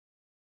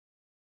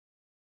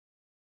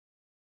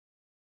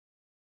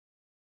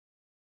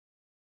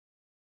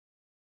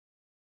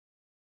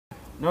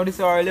Now this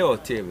is our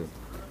layout table,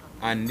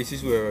 and this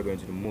is where we're going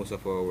to do most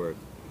of our work.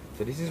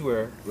 So this is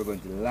where we're going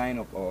to line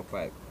up our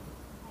pipe.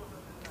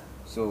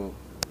 So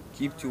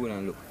keep tuned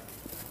and look.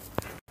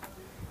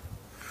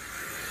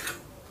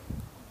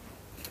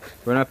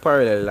 We're on a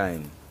parallel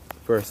line.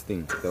 First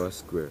thing, that was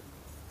square.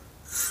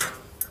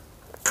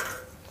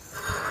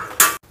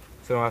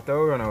 So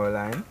after we run our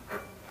line,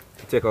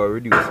 we take our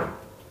reducer.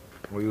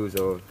 We use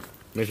our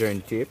measuring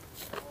tape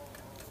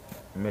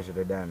and measure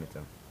the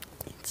diameter.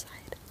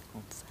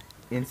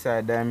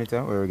 Inside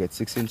diameter where we get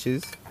 6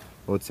 inches,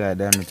 outside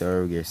diameter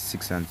where we get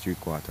 6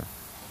 3/4.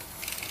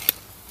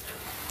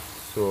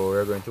 So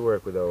we're going to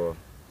work with our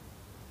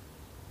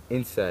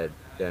inside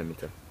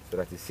diameter, so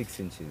that is 6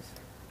 inches.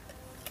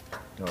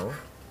 Now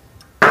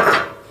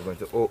we're going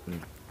to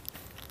open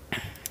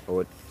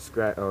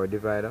our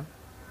divider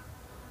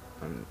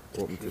and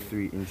open to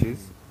 3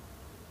 inches.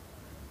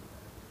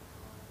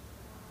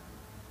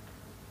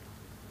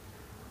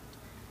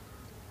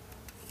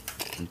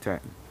 And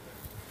tighten.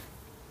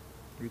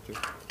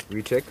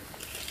 Recheck.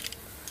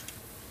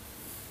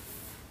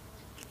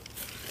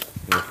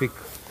 Now pick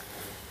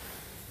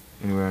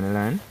anywhere on the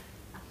line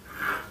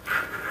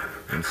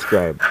and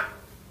scribe.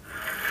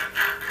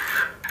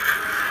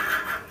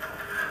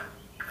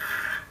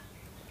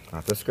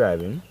 After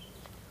scribing,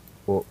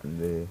 open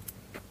the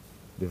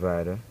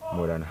divider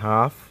more than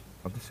half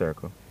of the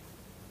circle.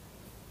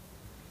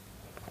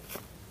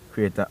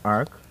 Create an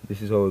arc.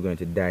 This is how we're going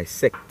to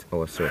dissect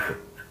our circle.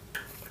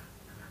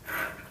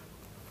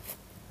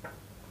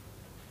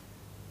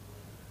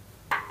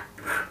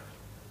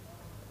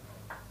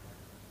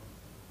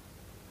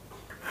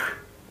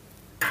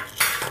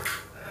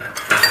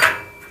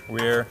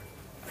 Where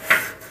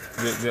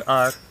the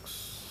arcs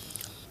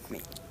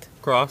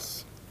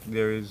cross,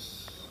 there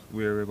is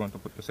where we're going to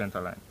put the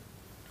center line.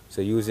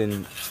 So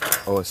using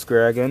our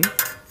square again,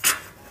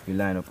 we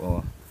line up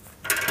our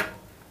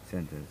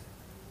centers.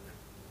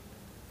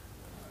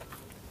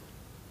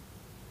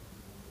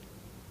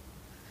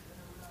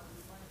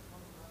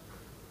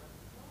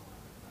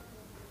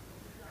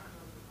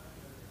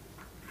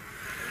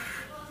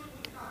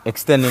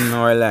 Extending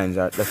our lines,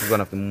 that is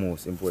one of the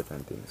most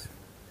important things.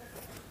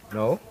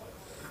 Now,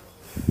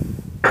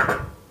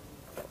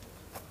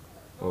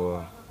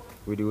 our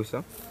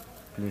reducer,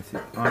 place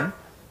it on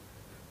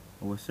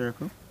our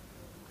circle.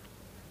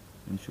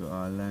 Ensure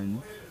our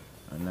lines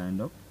are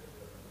lined up.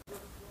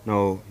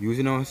 Now,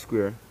 using our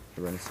square,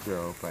 we're going to square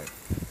our pipe.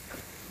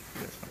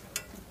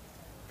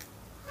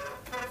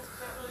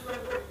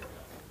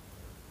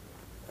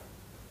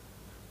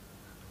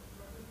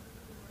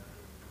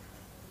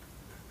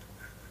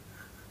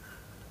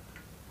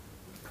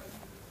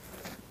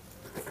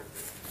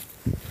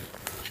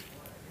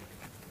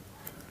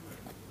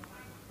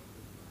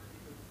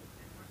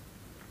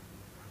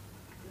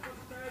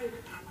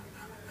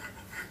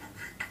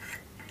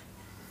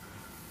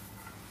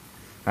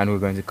 And we're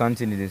going to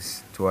continue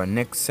this to our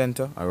next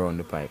center around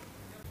the pipe.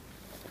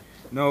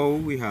 Now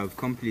we have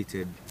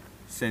completed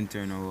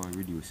centering our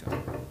reducer.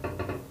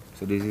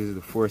 So this is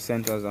the 4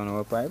 centers on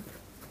our pipe.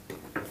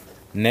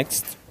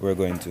 Next, we're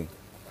going to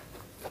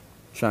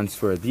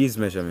transfer these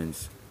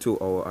measurements to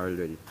our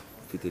already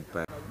fitted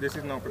pipe. This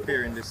is now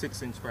preparing the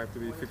 6-inch pipe to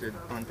be fitted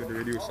onto the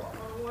reducer.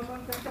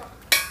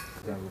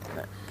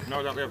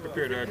 Now that we have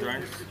prepared our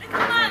joints, we're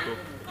going to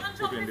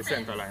put in the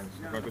center lines.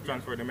 We're going to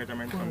transfer the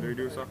measurement from the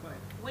reducer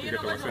to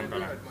get our center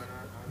lines.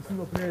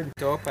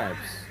 To our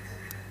pipes,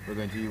 we're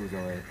going to use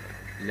our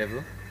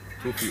level,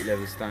 2 feet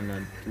level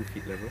standard, 2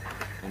 feet level,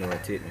 and our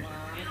tape measure.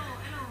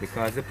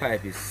 Because the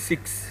pipe is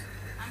 6,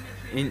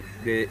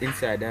 the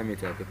inside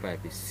diameter of the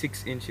pipe is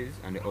 6 inches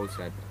and the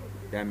outside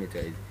diameter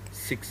is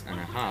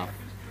 6.5.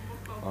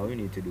 All we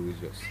need to do is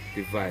just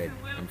divide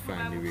and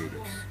find the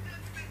radius.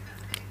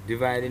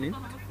 Dividing it,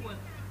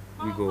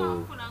 we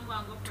go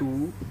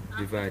 2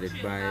 divided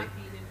by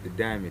the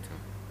diameter,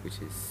 which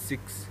is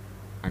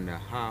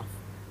 6.5,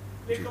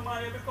 which is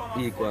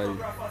equal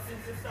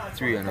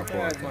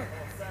 3.25.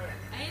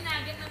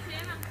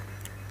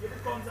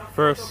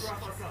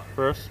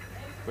 First,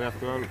 we have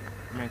to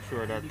make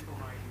sure that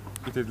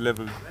it is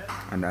level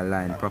And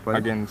aligned properly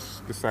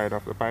against the side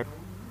of the pipe.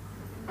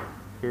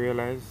 You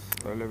realize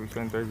our level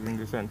center is in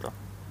the center.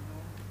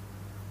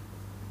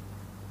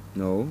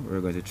 Now we're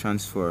going to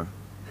transfer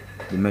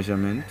the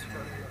measurement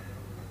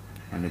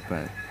on the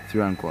pipe,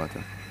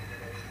 3.25.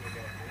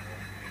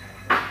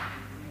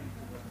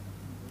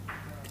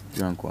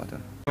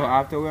 3.25. So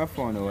after we have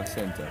found our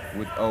center,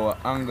 with our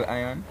angle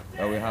iron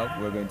that we have,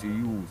 we're going to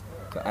use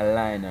to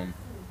align and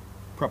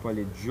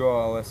properly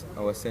draw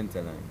our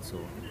center line. So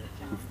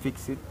we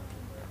fix it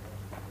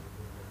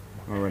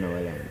and run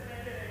our line.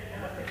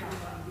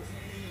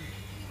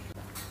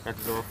 That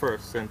is our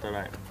first center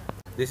line.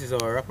 This is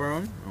our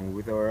wraparound, and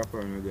with our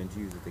wraparound we're going to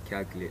use it to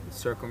calculate the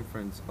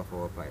circumference of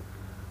our pipe.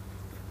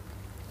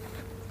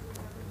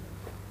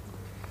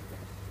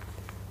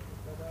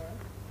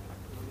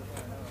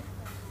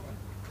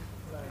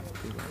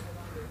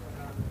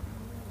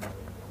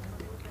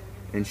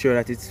 Ensure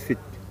that it's fit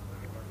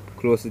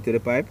closer to the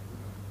pipe.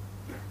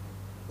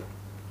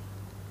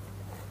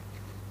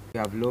 We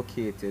have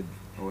located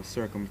our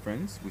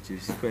circumference, which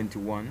is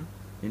 21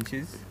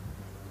 inches.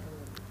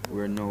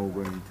 We're now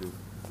going to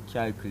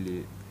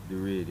calculate the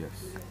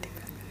radius,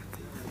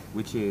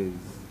 which is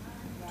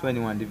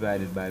 21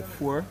 divided by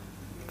 4,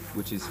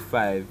 which is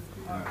 5¼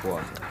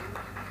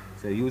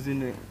 So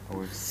using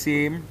our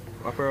same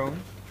wraparound,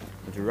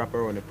 to wrap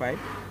around the pipe,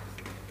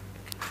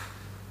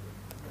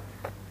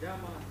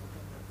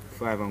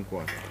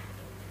 5¼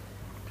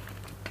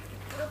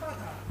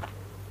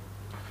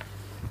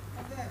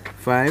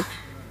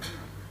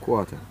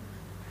 5¼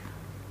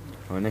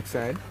 Our next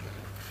side.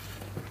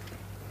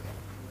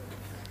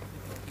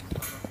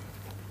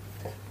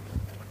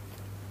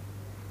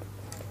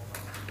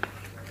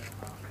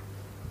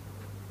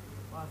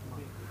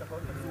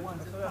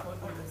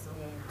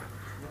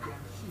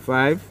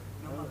 Five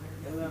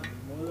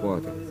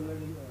quarter.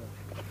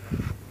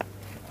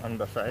 On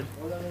the side.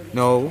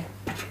 Now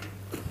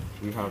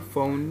we have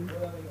found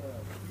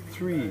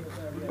 3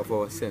 of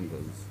our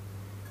centers.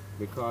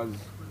 Because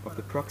of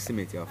the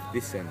proximity of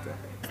this center,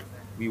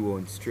 we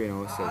won't strain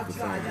ourselves to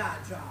find it.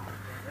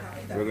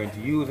 We're going to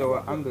use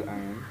our angle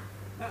iron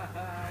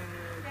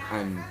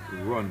and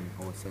run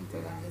our center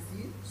line,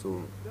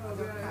 so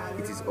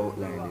it is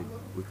outlined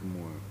with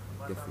more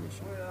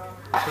definition.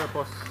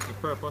 The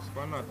purpose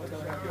for not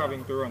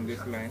having to run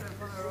this line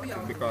is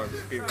because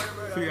if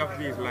 3 of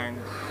these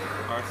lines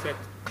are set,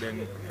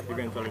 then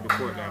eventually the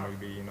 4th line will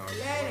be in order.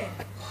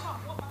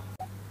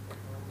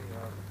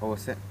 Our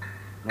set.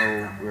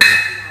 Now we're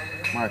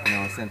marking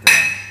our center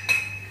line.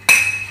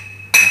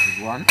 That is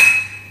 1.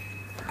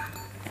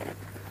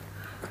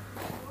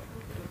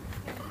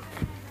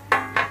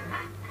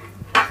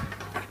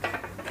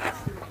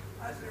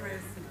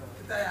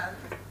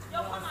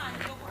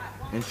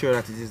 Ensure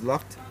that it is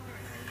locked.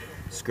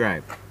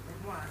 Scribe.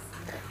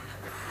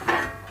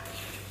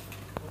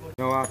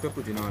 Now after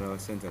putting all our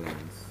center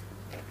lines,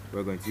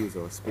 we're going to use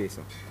our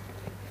spacer.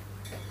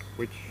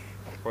 Which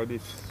for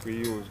this we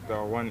use the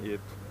 1/8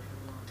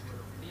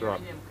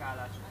 rod.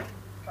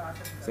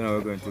 So now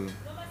we're going to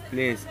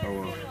place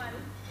our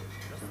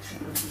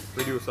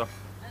reducer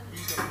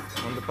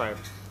on the pipe,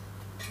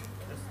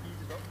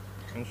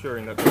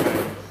 ensuring that the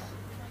lines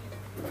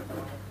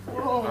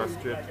are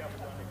straight.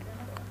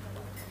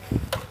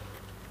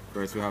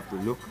 First we have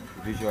to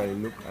visually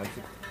look at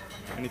it.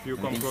 And if you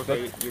come closer,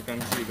 you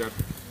can see that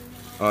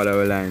all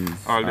our lines.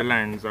 All the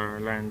lines are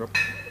lined up.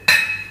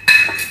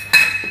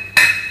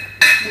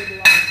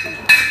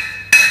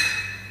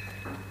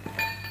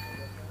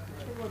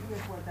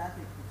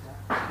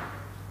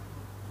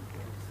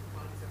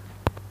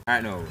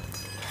 Right now,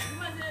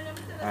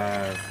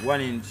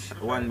 1 inch,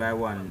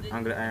 1x1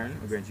 angle iron.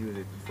 We're going to use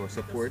it for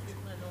support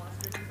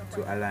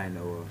to align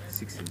our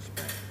 6-inch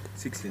pipe,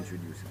 6-inch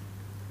reducer.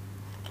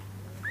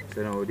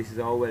 So now this is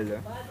our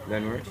welder,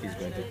 Leonard. She's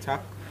going to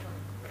tap,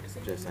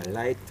 just a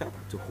light tap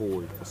to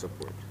hold for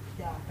support.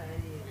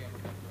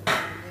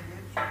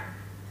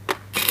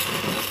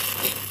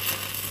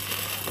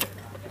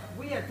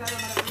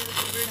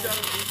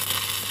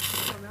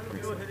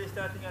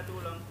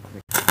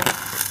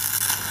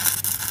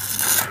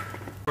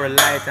 For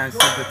light and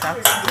simple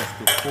taps, just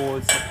to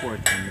hold support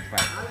on the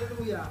pipe.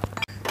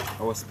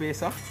 Our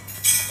spacer.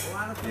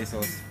 This is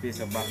our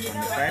spacer back on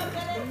the pipe.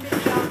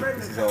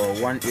 This is our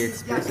 1/8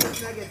 spacer.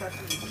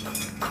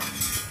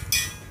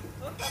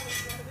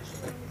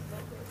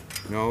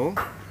 No.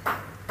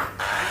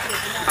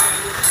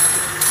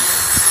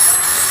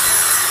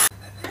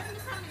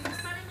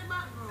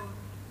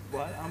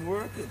 Well, I'm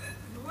working.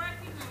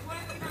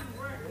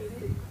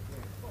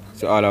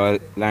 So all our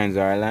lines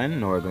are aligned.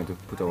 Now we're going to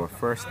put our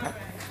first tap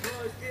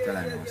to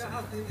align our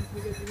center.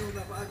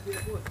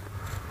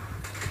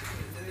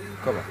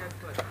 Cover.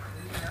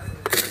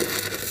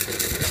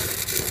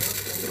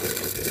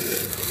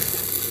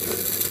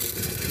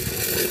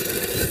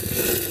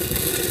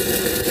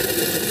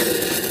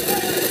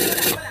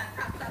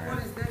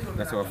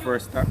 That's our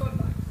first tap.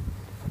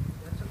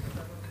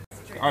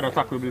 The other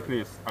tack will be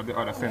placed at the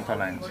other center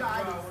line.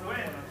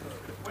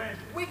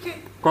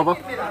 Cover.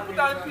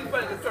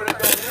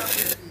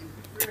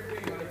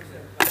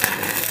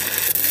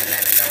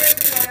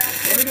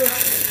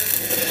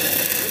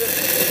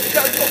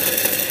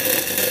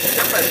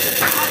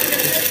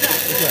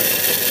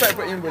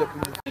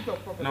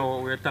 Now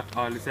we attack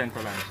all the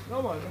center lines.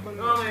 No, man,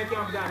 you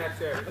can't down that,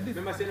 sir.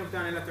 You must enough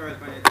down in lateral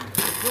for it.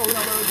 No, we're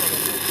not going to do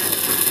it.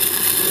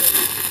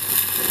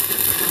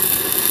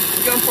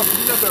 You can put the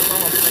lateral for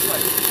one.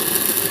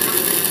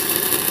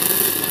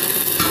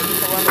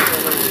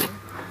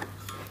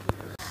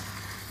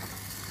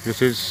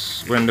 This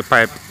is when the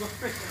pipe,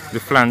 the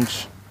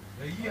flange,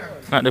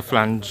 not the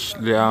flange,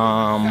 the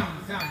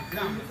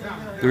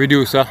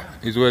reducer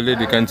is welded.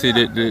 You can see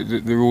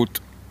the root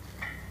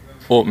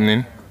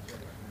opening.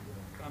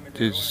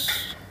 It is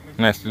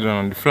nicely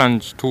done. The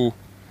flange too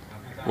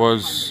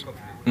was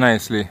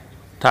nicely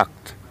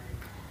tacked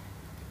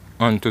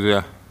onto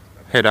the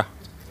header.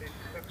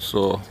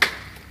 So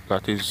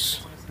that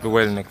is the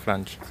weld neck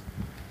flange.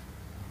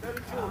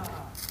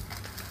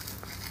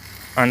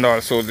 And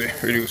also the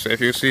reducer.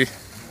 If you see,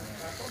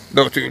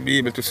 Doubt you'll be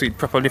able to see it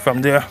properly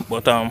from there,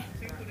 but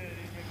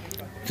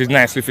it is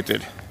nicely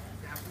fitted.